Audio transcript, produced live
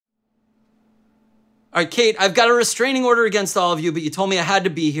All right, Kate, I've got a restraining order against all of you, but you told me I had to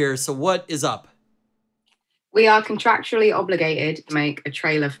be here, so what is up? We are contractually obligated to make a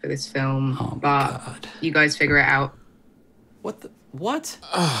trailer for this film, but you guys figure it out. What?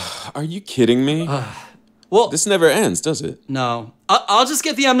 Are you kidding me? Well, this never ends, does it? No. I'll just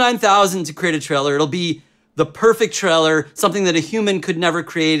get the M9000 to create a trailer. It'll be the perfect trailer, something that a human could never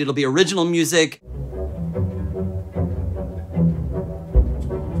create. It'll be original music.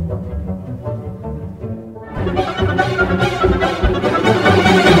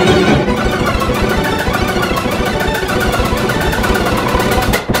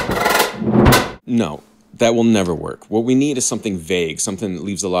 No, that will never work. What we need is something vague, something that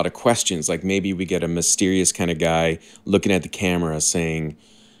leaves a lot of questions, like maybe we get a mysterious kind of guy looking at the camera saying,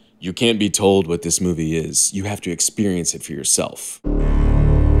 "You can't be told what this movie is. You have to experience it for yourself."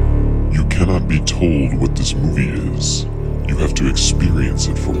 You cannot be told what this movie is. You have to experience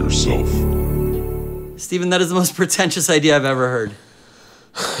it for yourself. Steven, that is the most pretentious idea I've ever heard.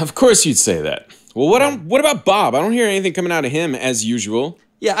 Of course you'd say that. Well, what about Bob? I don't hear anything coming out of him as usual.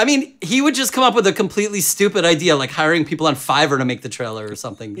 Yeah, I mean, he would just come up with a completely stupid idea, like hiring people on Fiverr to make the trailer or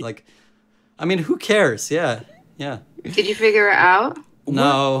something. Like, I mean, who cares? Yeah. Did you figure it out?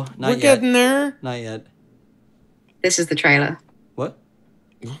 No, not yet. We're getting there. Not yet. This is the trailer. What?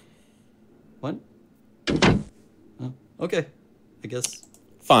 What? Oh, okay, I guess.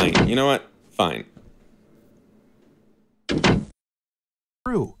 Fine. You know what? Fine.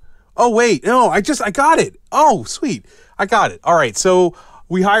 Oh, wait. No, I got it. Oh, sweet. I got it. All right. So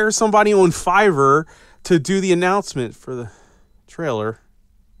we hire somebody on Fiverr to do the announcement for the trailer.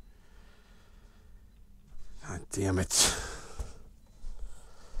 God damn it.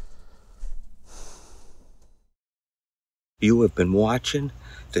 You have been watching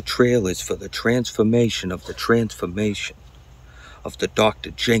the trailers for the transformation of the transformation of the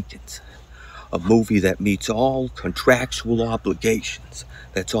Dr. Jenkins. A movie that meets all contractual obligations.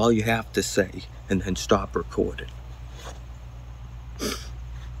 That's all you have to say, and then stop recording.